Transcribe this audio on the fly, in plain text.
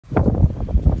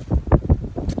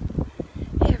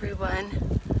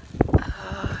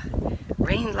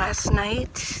rained last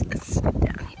night. Let's sit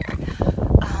down here.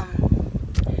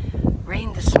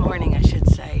 Rained this morning, I should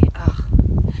say.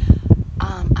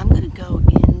 I'm going to go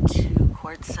into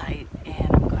Quartzsite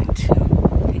and I'm going to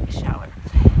take a shower.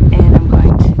 And I'm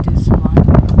going to do some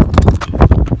laundry.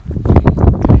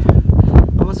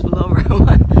 Almost blew over.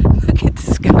 Look at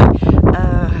the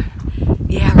sky.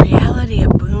 Yeah, reality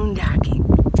of boondocking.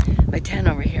 My tent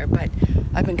over here, but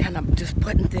I've been kind of just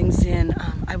putting things in.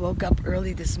 I woke up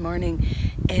early this morning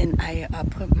and I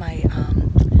put my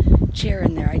chair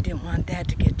in there. I didn't want that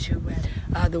to get too wet.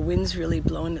 The wind's really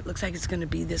blowing. It looks like it's going to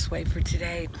be this way for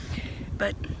today,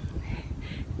 but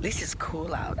at least it's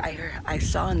cool out. I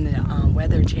saw in the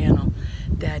Weather Channel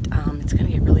that it's going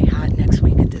to get really hot next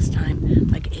week at this time,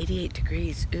 like 88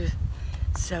 degrees. Ugh.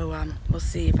 So we'll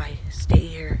see if I stay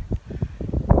here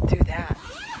through that.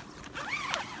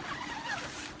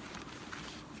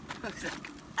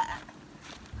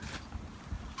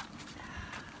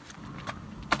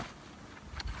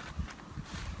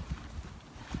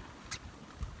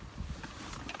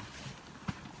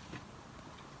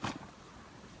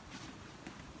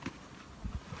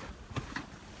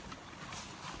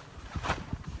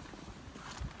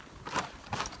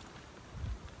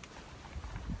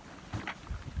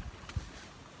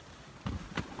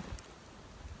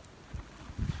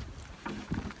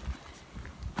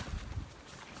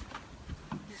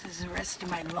 This is the rest of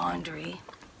my laundry.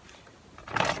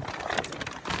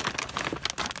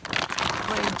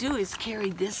 What I do is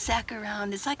carry this sack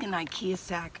around. It's like an IKEA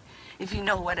sack, if you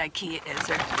know what IKEA is,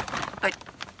 but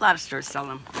a lot of stores sell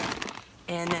them.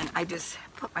 And then I just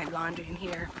put my laundry in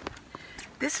here.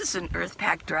 This is an Earth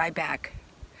Pack dry back.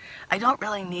 I don't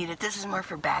really need it. This is more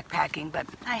for backpacking, but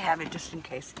I have it just in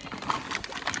case.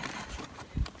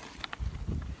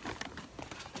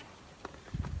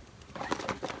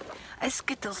 I just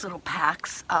get those little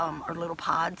packs, or little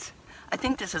pods. I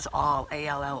think this is all,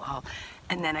 A-L-L, all.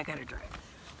 And then I gotta dry it.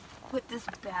 Put this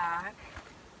back.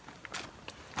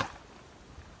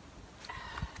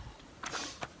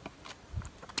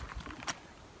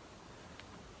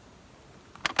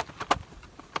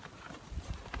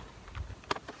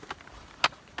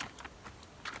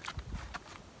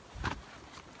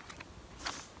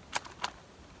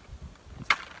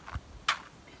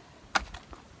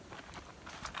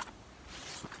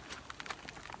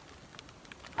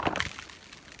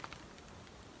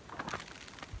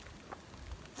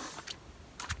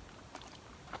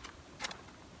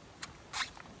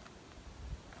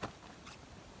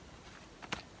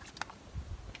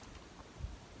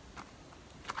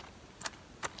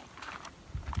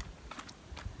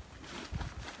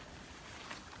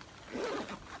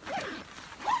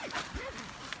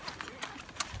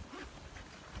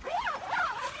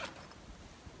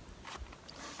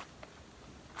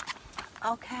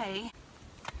 Okay,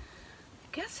 I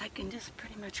guess I can just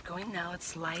pretty much go in now.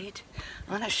 It's light.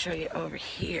 I want to show you over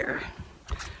here.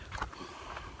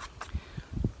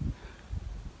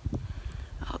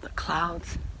 Oh, the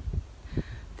clouds.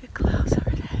 The clouds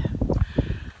over there.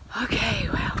 Okay,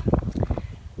 well,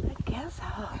 I guess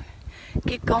I'll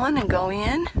get going and go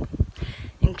in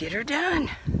and get her done.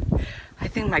 I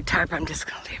think my tarp I'm just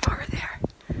going to leave over there.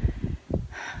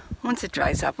 Once it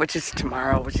dries up, which is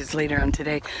tomorrow, which is later on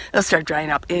today, it'll start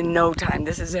drying up in no time.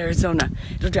 This is Arizona.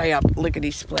 It'll dry up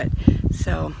lickety-split.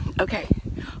 So, okay.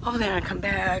 Hopefully when I come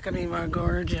back, I'll be more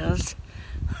gorgeous.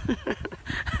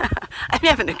 I'm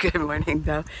having a good morning,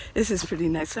 though. This is pretty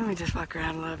nice. Let me just walk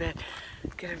around a little bit,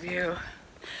 get a view.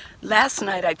 Last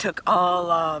night, I took all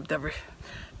of the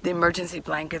emergency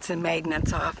blankets and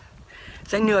magnets off.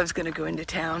 So I knew I was going to go into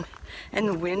town, and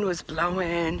the wind was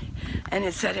blowing, and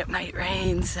it said it might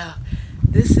rain, so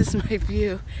this is my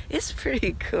view. It's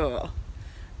pretty cool.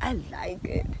 I like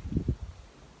it.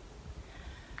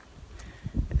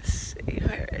 Let's see,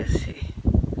 where is he?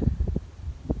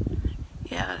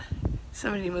 Yeah,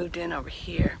 somebody moved in over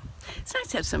here. It's nice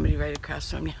to have somebody right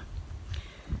across from you.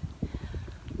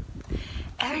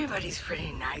 Everybody's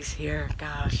pretty nice here,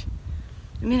 gosh.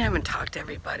 I mean, I haven't talked to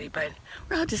everybody, but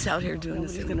we're all just out here doing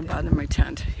this. Nobody's going to bother my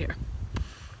tent here.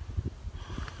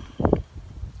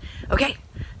 Okay,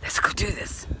 let's go do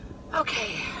this.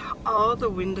 Okay, all the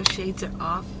window shades are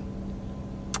off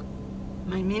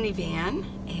my minivan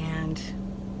and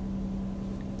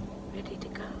ready to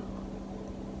go.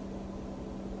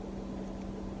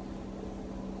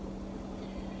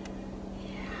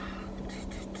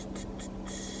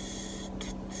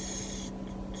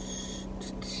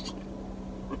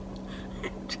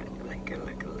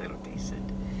 Look a little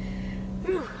decent.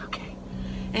 Whew, okay.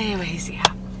 Anyways, yeah.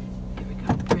 Here we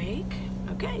go. Brake.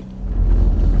 Okay.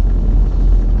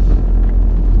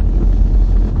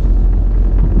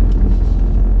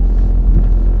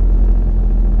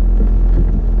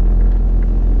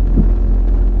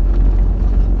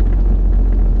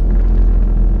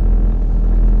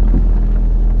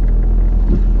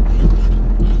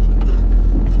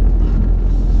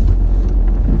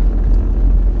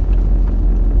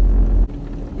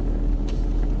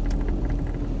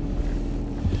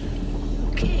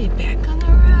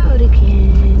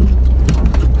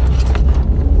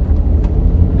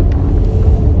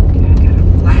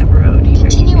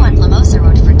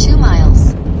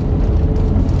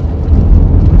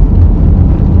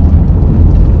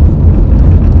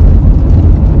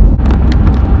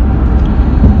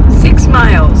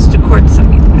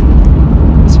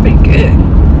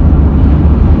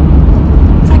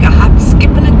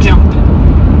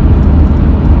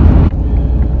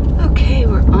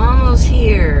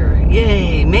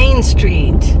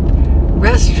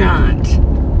 restaurant,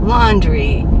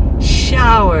 laundry,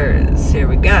 showers. Here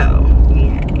we go.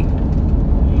 Yay.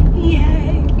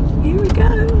 Yay. Here we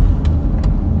go.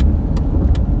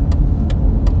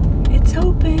 It's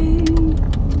open.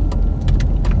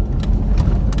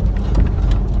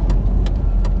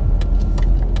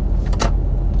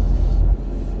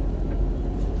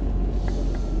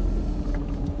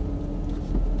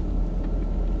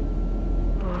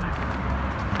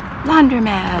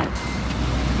 Laundromat.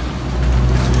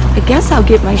 I guess I'll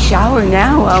get my shower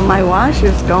now while my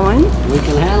washer's going. We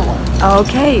can handle it.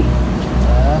 Okay.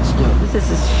 Let's do it. This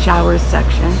is the shower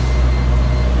section.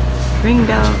 Ring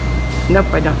bell.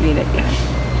 Nope, I don't need it yet.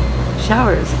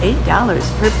 Showers,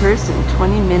 $8 per person,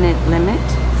 20-minute limit.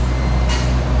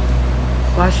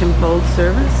 Wash and fold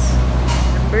service.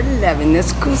 Number 11.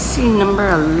 Let's go see number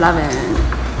 11.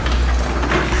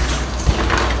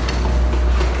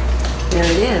 There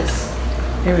it is.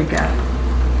 Here we go.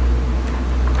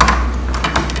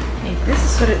 Okay, this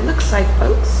is what it looks like,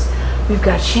 folks. We've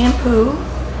got shampoo,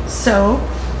 soap,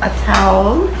 a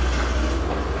towel,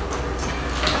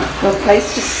 a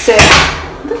place to sit.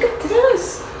 Look at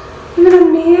this. Look at a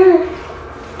mirror.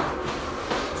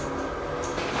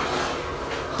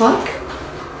 Hook.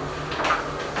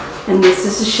 And this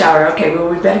is a shower. Okay, well,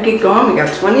 we better get going. We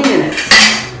got 20 minutes.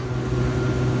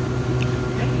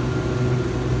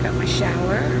 Got my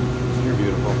shower. You're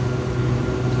beautiful.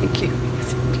 Thank you.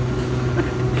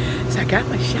 So I got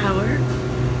my shower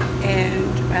and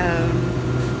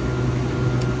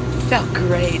felt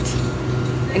great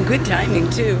and good timing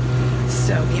too.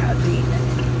 So yeah,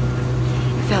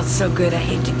 it felt so good. I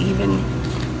hate to even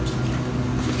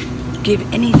give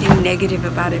anything negative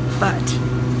about it, but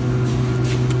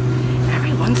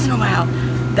every once in a while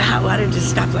the hot water just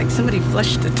stopped, like somebody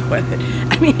flushed the toilet.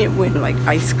 I mean, it went like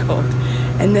ice cold.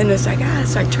 And then it's like,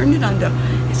 so I turned it on to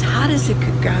as hot as it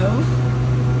could go.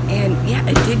 And yeah,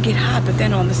 it did get hot, but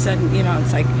then all of a sudden, you know,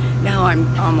 it's like, now I'm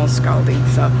almost scalding,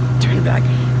 so turn it back.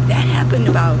 That happened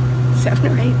about 7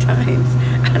 or 8 times.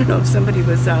 I don't know if somebody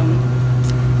was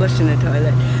flushing the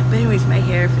toilet. But anyways, my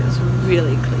hair feels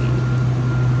really clean.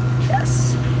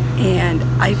 Yes. And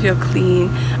I feel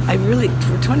clean. I really,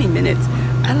 for 20 minutes,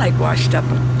 I like washed up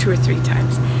 2 or 3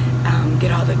 times.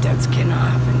 Get all the dead skin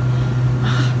off, and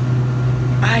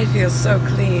I feel so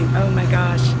clean. Oh my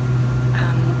gosh.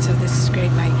 So this is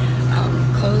great. My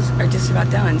clothes are just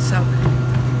about done. So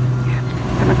yeah,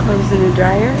 got my clothes in the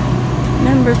dryer.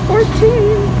 Number 14.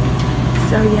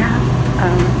 So yeah,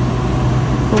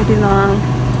 won't be long,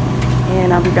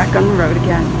 and I'll be back on the road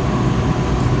again.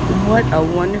 What a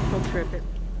wonderful trip.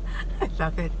 I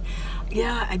love it.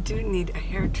 Yeah, I do need a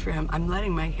hair trim. I'm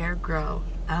letting my hair grow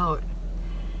out,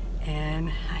 and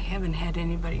I haven't had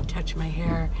anybody touch my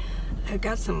hair. I've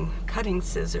got some cutting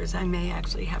scissors. I may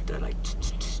actually have to like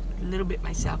a little bit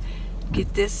myself.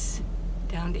 Get this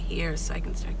down to here so I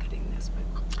can start cutting this,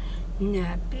 but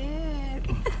not bad.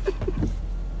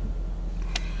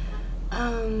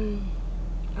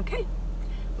 Okay,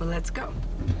 well, let's go.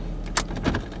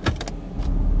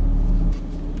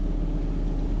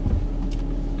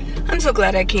 I'm so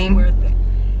glad I came. Worth it.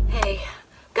 Hey,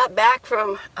 got back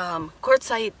from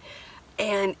Quartzsite,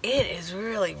 and it is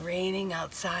really raining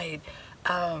outside.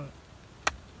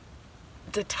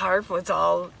 The tarp was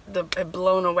all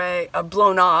blown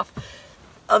off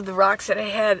of the rocks that I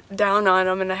had down on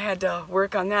them, and I had to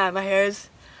work on that. My hair's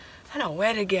kind of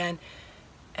wet again,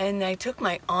 and I took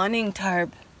my awning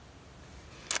tarp.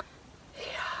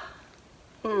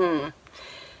 Yeah.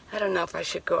 I don't know if I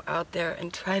should go out there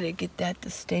and try to get that to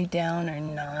stay down or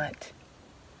not.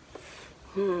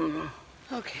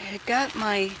 Okay, I got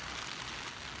my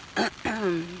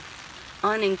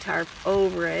awning tarp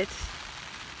over it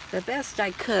the best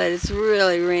I could. It's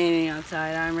really raining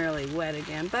outside. I'm really wet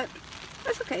again, but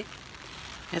that's okay.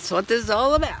 That's what this is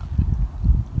all about.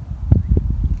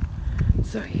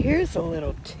 So here's a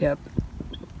little tip.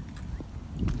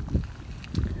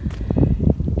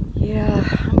 Yeah,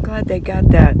 I'm glad they got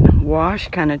that wash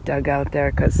kind of dug out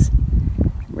there, because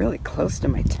I'm really close to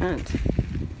my tent.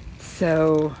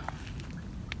 So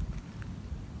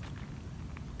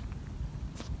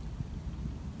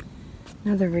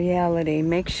another reality,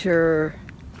 make sure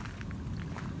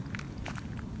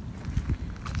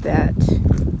that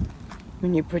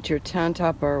when you put your tent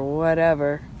up or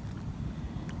whatever,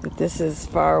 that this is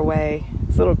far away.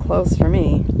 It's a little close for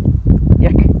me.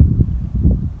 Yuck.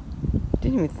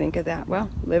 Didn't even think of that. Well,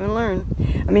 live and learn.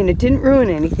 I mean, it didn't ruin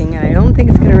anything, and I don't think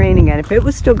it's going to rain again. If it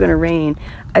was still going to rain,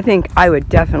 I think I would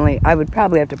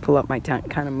probably have to pull up my tent,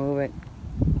 kind of move it.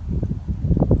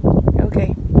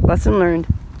 Okay, lesson learned.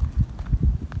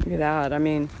 Look at that. I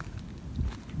mean,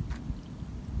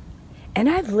 And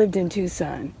I've lived in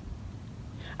Tucson.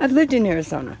 I've lived in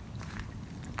Arizona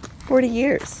 40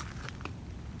 years.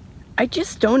 I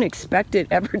just don't expect it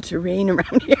ever to rain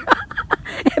around here.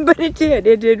 But it did.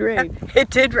 It did rain. It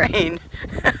did rain.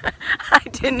 I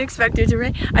didn't expect it to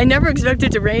rain. I never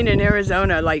expected to rain in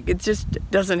Arizona. Like, it just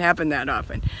doesn't happen that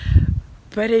often.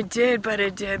 But it did, but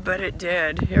it did, but it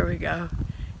did. Here we go.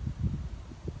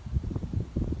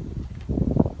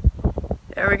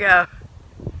 There we go.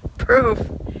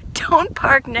 Proof. Don't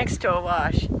park next to a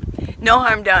wash. No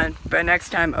harm done, but next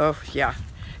time, oh yeah.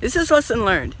 This is lesson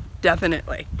learned,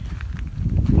 definitely.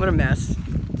 What a mess.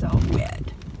 It's all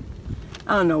wet.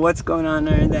 I don't know what's going on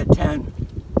there in that tent.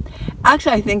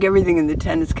 Actually, I think everything in the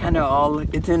tent is kind of all,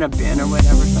 it's in a bin or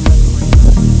whatever.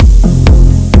 Somebody